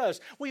follower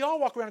does. We all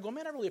walk around and go,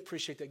 man, I really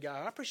appreciate that guy.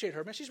 I appreciate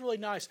her. Man, she's really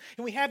nice.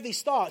 And we have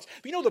these thoughts.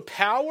 But you know the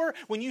power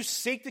when you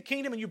seek the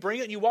kingdom and you bring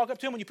it and you walk up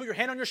to him and you put your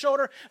hand on your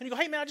shoulder and you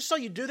go, hey, man, I just saw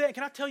you do that. And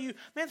can I tell you,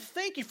 man,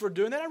 thank you for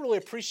doing that. I really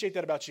appreciate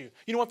that about you.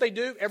 You know what they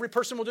do? Every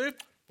person will do?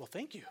 Well,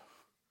 thank you.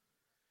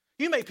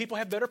 You make people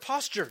have better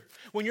posture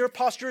when your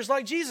posture is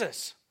like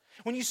Jesus.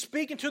 When you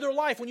speak into their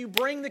life, when you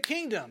bring the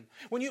kingdom.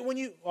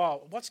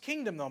 What's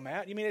kingdom though,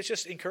 Matt? You mean it's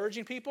just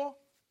encouraging people?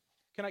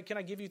 Can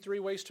I give you 3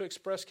 ways to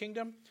express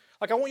kingdom?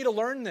 Like, I want you to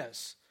learn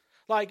this.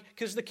 Like,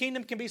 because the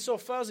kingdom can be so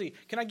fuzzy.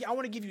 I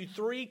want to give you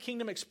 3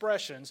 kingdom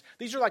expressions.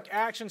 These are like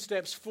action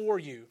steps for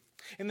you.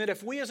 And that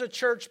if we as a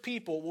church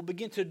people will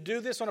begin to do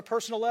this on a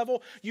personal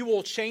level, you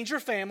will change your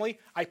family.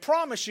 I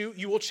promise you,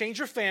 you will change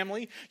your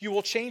family. You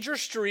will change your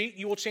street.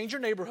 You will change your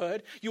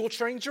neighborhood. You will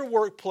change your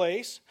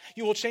workplace.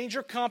 You will change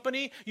your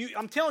company.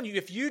 I'm telling you,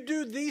 if you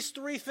do these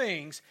 3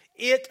 things,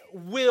 it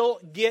will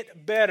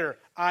get better.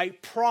 I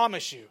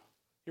promise you.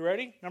 You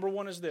ready? Number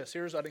 1 is this.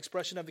 Here's an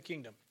expression of the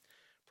kingdom.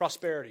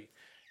 Prosperity.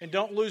 And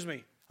don't lose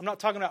me. I'm not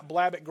talking about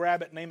blab it,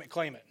 grab it, name it,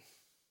 claim it.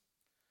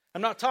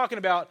 I'm not talking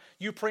about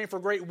you praying for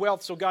great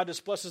wealth so God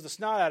just blesses the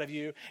snot out of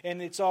you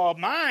and it's all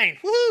mine.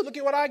 Woo, look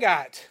at what I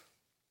got.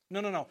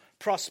 No.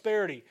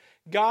 Prosperity.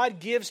 God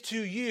gives to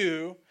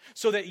you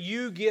so that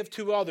you give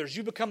to others.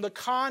 You become the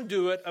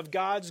conduit of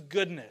God's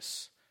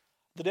goodness.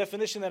 The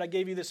definition that I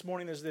gave you this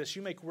morning is this.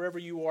 You make wherever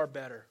you are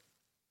better.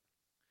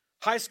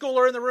 High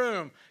schooler in the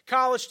room,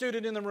 college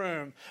student in the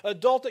room,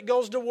 adult that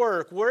goes to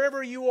work,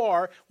 wherever you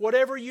are,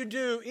 whatever you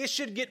do, it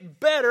should get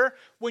better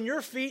when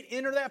your feet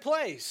enter that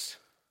place.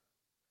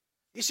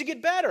 It should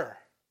get better.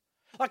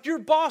 Like your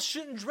boss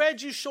shouldn't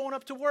dread you showing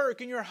up to work,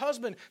 and your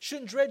husband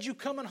shouldn't dread you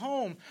coming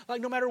home.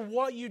 Like no matter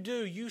what you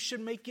do, you should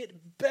make it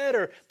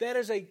better. That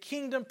is a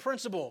kingdom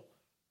principle.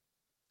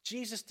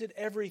 Jesus did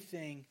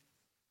everything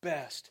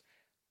best.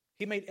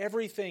 He made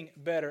everything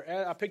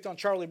better. I picked on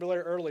Charlie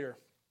Blair earlier.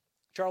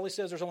 Charlie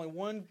says there's only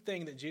one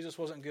thing that Jesus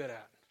wasn't good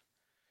at,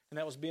 and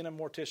that was being a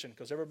mortician,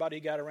 because everybody he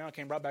got around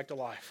came right back to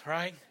life,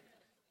 right?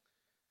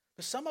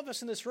 But some of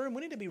us in this room, we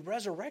need to be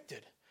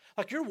resurrected.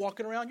 Like you're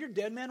walking around, you're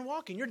dead man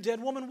walking, you're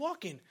dead woman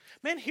walking.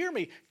 Man, hear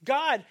me.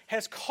 God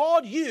has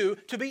called you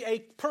to be a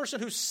person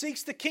who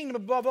seeks the kingdom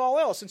above all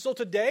else. And so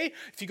today,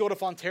 if you go to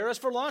Fonterra's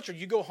for lunch or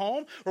you go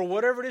home or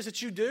whatever it is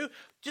that you do,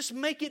 just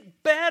make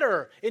it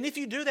better. And if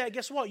you do that,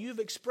 guess what? You've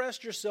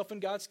expressed yourself in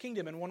God's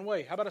kingdom in one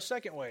way. How about a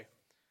second way?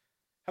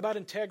 How about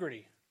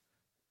integrity?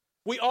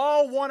 We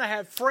all want to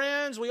have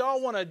friends. We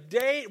all want to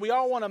date. We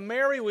all want to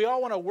marry. We all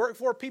want to work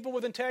for people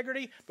with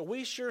integrity. But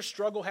we sure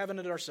struggle having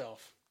it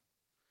ourselves.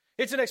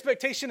 It's an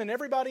expectation in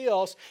everybody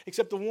else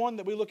except the one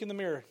that we look in the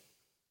mirror.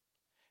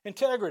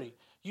 Integrity.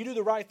 You do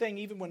the right thing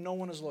even when no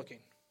one is looking.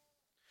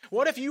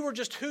 What if you were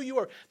just who you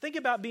are? Think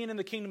about being in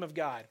the kingdom of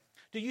God.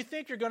 Do you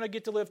think you're going to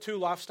get to live 2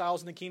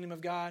 lifestyles in the kingdom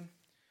of God?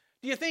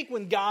 Do you think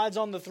when God's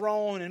on the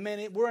throne and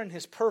man, we're in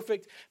his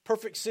perfect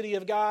city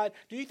of God,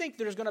 do you think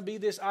there's going to be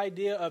this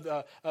idea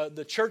of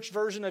the church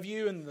version of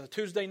you and the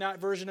Tuesday night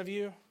version of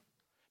you?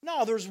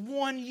 No, there's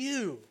one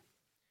you.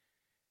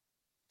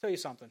 I'll tell you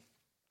something.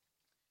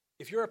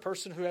 If you're a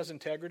person who has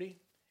integrity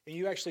and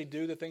you actually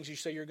do the things you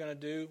say you're going to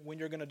do, when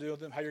you're going to do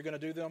them, how you're going to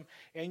do them,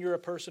 and you're a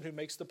person who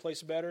makes the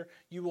place better,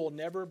 you will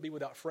never be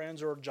without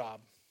friends or a job.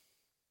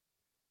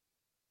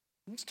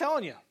 I'm just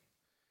telling you.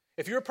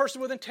 If you're a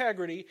person with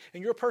integrity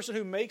and you're a person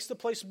who makes the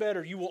place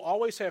better, you will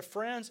always have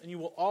friends and you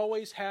will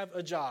always have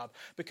a job,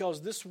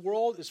 because this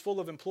world is full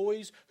of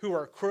employees who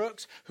are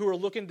crooks, who are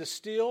looking to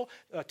steal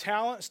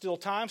talent, steal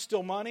time,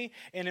 steal money,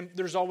 and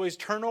there's always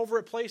turnover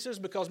at places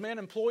because, man,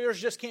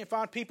 employers just can't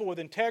find people with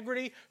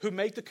integrity who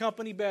make the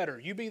company better.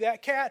 You be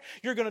that cat,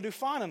 you're going to do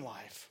fine in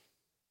life.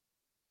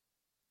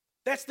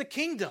 That's the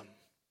kingdom,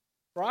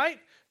 right?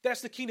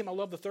 That's the kingdom. I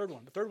love the third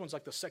one. The third one's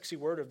like the sexy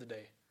word of the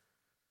day.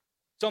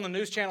 It's on the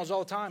news channels all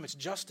the time. It's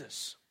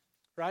justice,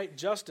 right?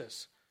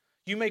 Justice.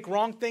 You make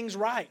wrong things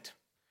right.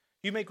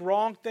 You make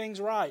wrong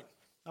things right.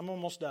 I'm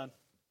almost done.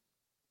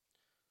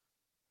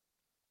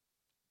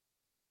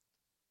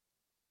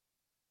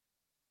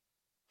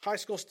 high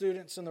school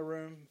students in the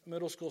room,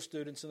 middle school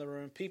students in the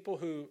room, people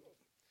who,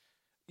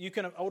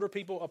 older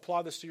people,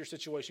 apply this to your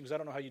situation because I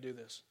don't know how you do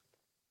this.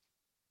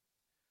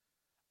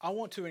 I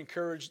want to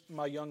encourage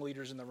my young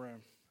leaders in the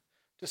room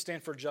to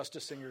stand for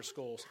justice in your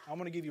schools. I'm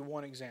going to give you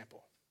one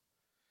example.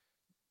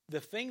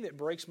 The thing that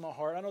breaks my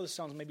heart, I know this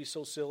sounds maybe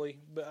so silly,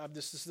 but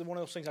this is one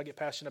of those things I get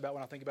passionate about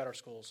when I think about our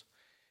schools,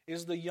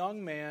 is the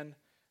young man,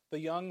 the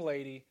young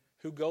lady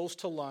who goes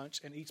to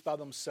lunch and eats by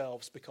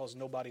themselves because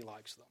nobody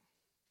likes them.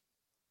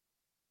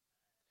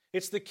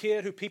 It's the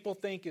kid who people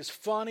think is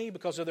funny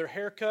because of their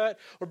haircut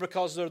or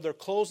because of their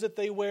clothes that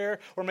they wear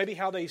or maybe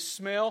how they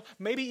smell,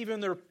 maybe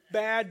even their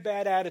bad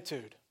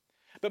attitude.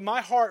 But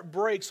my heart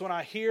breaks when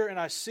I hear and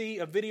I see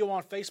a video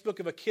on Facebook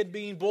of a kid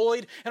being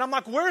bullied, and I'm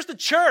like, where's the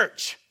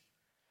church?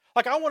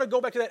 Like, I want to go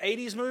back to that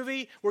 80s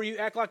movie where you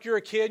act like you're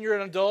a kid and you're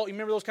an adult. You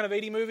remember those kind of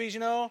 80 movies,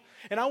 And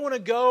I want to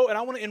go and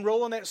I want to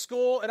enroll in that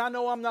school, and I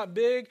know I'm not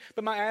big,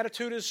 but my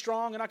attitude is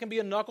strong and I can be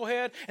a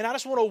knucklehead, and I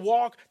just want to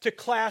walk to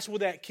class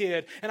with that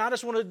kid, and I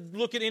just want to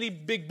look at any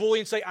big bully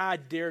and say, I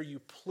dare you,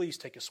 please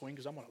take a swing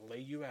because I'm going to lay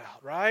you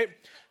out, right?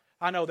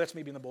 I know that's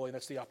me being the bully, and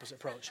that's the opposite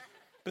approach.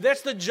 But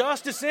that's the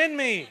justice in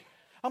me.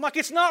 I'm like,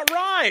 it's not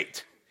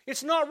right.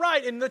 It's not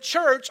right. In the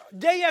church,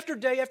 day after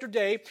day after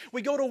day,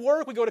 we go to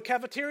work, we go to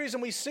cafeterias,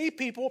 and we see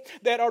people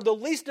that are the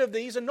least of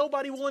these, and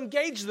nobody will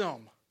engage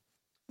them.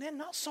 Man,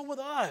 not so with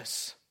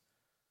us.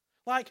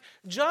 Like,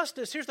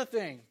 justice, here's the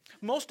thing.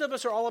 Most of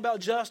us are all about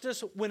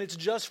justice when it's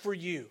just for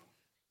you.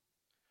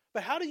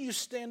 But how do you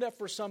stand up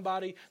for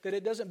somebody that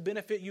it doesn't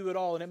benefit you at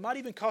all? And it might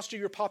even cost you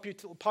your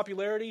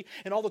popularity,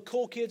 and all the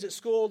cool kids at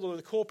school or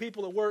the cool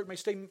people at work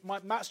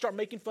might start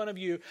making fun of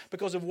you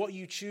because of what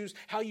you choose,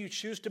 how you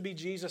choose to be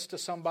Jesus to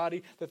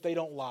somebody that they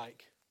don't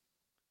like.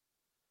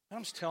 And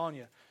I'm just telling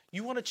you,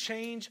 you want to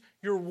change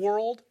your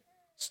world?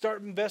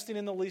 Start investing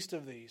in the least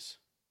of these.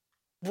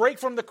 Break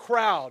from the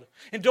crowd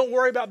and don't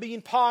worry about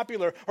being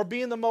popular or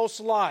being the most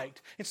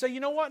liked. And say, you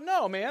know what?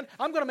 No, man,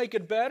 I'm going to make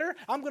it better.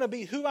 I'm going to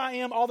be who I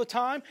am all the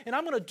time, and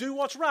I'm going to do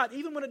what's right,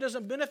 even when it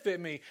doesn't benefit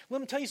me. Let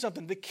me tell you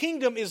something. The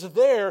kingdom is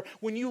there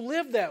when you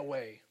live that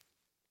way.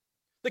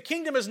 The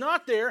kingdom is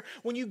not there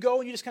when you go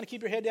and you just kind of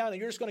keep your head down and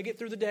you're just going to get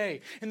through the day.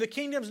 And the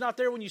kingdom's not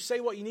there when you say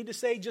what you need to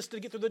say just to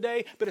get through the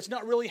day, but it's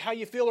not really how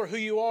you feel or who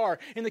you are.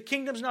 And the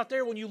kingdom's not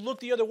there when you look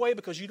the other way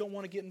because you don't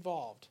want to get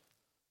involved.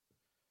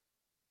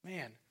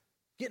 Man,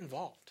 get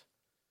involved.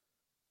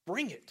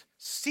 Bring it.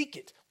 Seek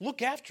it.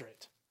 Look after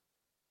it.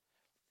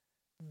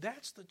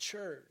 That's the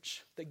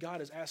church that God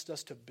has asked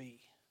us to be.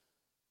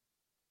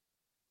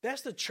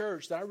 That's the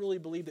church that I really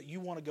believe that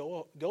you want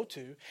to go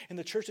to, and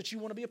the church that you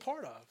want to be a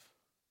part of.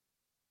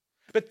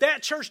 But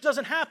that church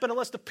doesn't happen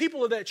unless the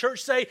people of that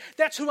church say,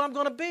 that's who I'm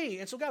going to be.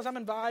 And so, guys, I'm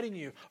inviting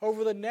you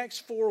over the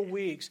next 4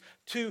 weeks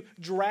to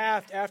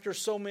draft after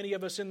so many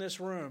of us in this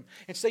room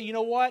and say, you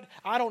know what?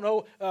 I don't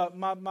know,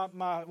 one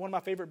of my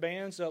favorite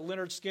bands,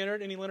 Lynyrd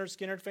Skynyrd. Any Lynyrd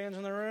Skynyrd fans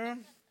in the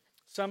room?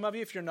 Some of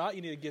you, if you're not,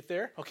 you need to get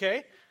there,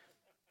 okay?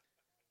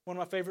 One of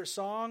my favorite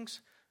songs,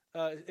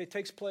 it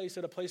takes place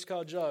at a place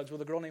called Jugs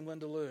with a girl named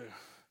Linda Lou.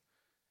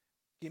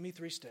 Give me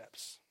 3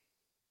 steps.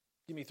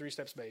 Give me 3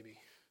 steps, baby.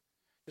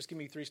 Just give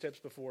me 3 steps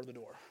before the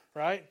door,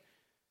 right?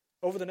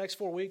 Over the next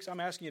 4 weeks, I'm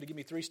asking you to give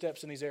me 3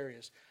 steps in these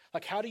areas.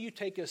 Like, how do you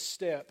take a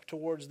step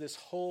towards this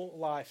whole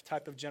life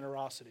type of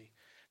generosity?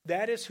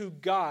 That is who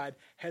God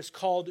has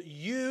called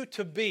you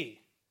to be.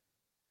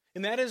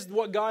 And that is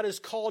what God has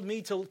called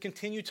me to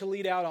continue to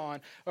lead out on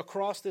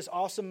across this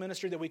awesome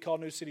ministry that we call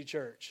New City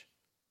Church.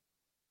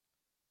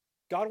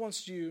 God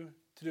wants you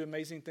to do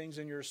amazing things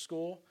in your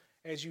school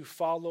as you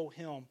follow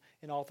Him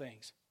in all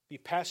things. Be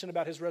passionate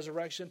about His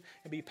resurrection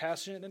and be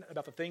passionate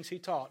about the things He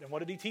taught. And what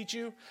did He teach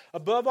you?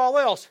 Above all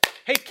else,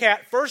 hey,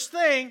 Kat, first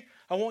thing,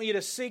 I want you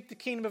to seek the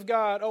kingdom of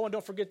God. Oh, and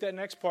don't forget that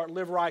next part,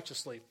 live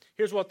righteously.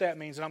 Here's what that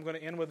means, and I'm going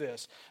to end with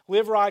this.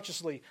 Live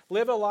righteously.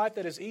 Live a life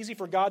that is easy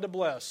for God to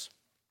bless.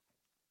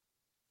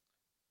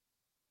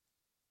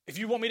 If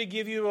you want me to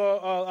give you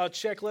a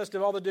checklist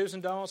of all the do's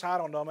and don'ts, I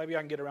don't know. Maybe I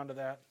can get around to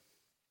that.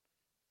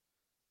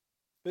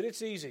 But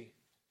it's easy.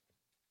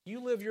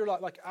 You live your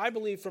life, like I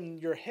believe, from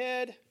your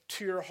head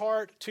to your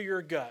heart to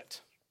your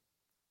gut.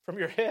 From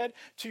your head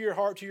to your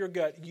heart to your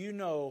gut, you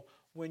know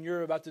when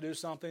you're about to do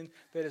something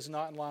that is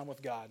not in line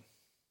with God.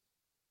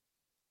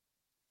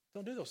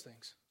 Don't do those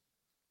things.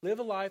 Live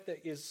a life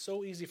that is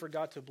so easy for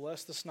God to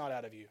bless the snot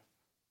out of you.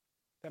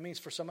 That means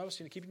for some of us,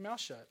 you need to keep your mouth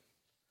shut.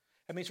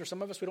 That means for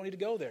some of us, we don't need to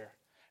go there.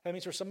 That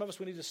means for some of us,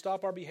 we need to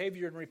stop our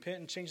behavior and repent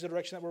and change the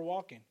direction that we're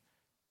walking.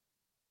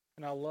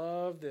 And I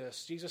love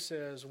this. Jesus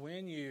says,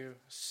 when you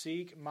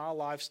seek my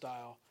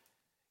lifestyle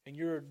and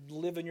you're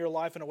living your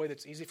life in a way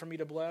that's easy for me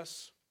to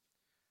bless,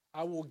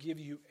 I will give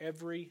you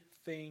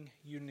everything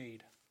you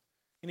need.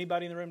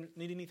 Anybody in the room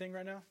need anything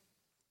right now?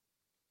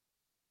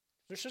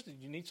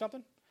 You need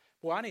something?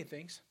 Well, I need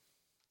things.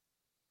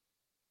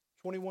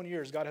 21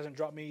 years, God hasn't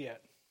dropped me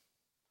yet.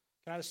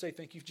 Can I just say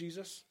thank you,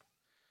 Jesus?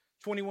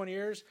 21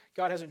 years,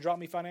 God hasn't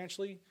dropped me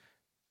financially.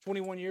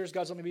 21 years,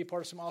 God's let me be a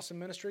part of some awesome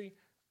ministry.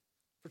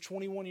 For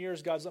 21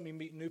 years, God's let me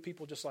meet new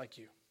people just like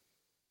you.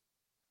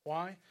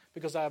 Why?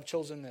 Because I have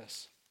chosen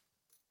this.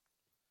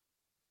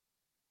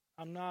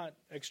 I'm not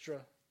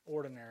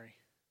extraordinary.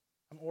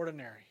 I'm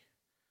ordinary.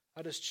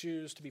 I just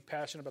choose to be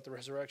passionate about the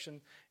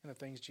resurrection and the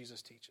things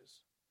Jesus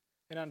teaches.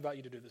 And I invite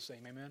you to do the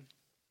same. Amen?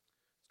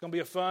 It's going to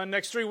be a fun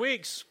next 3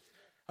 weeks.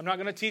 I'm not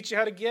going to teach you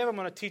how to give. I'm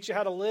going to teach you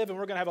how to live, and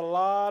we're going to have a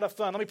lot of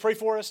fun. Let me pray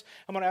for us.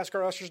 I'm going to ask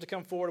our ushers to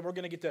come forward, and we're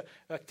going to get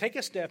to take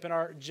a step in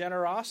our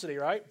generosity,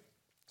 right?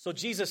 So,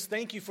 Jesus,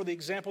 thank you for the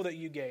example that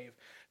you gave.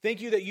 Thank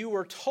you that you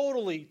were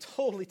totally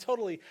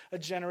a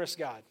generous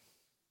God.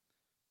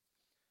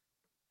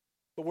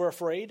 But we're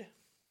afraid.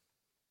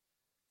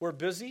 We're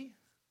busy.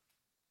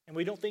 And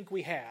we don't think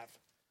we have.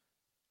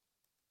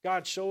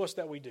 God, show us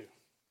that we do.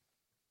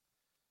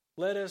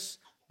 Let us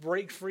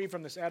break free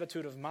from this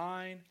attitude of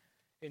mine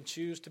and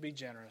choose to be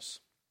generous.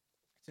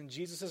 It's in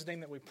Jesus' name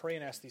that we pray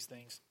and ask these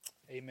things.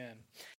 Amen.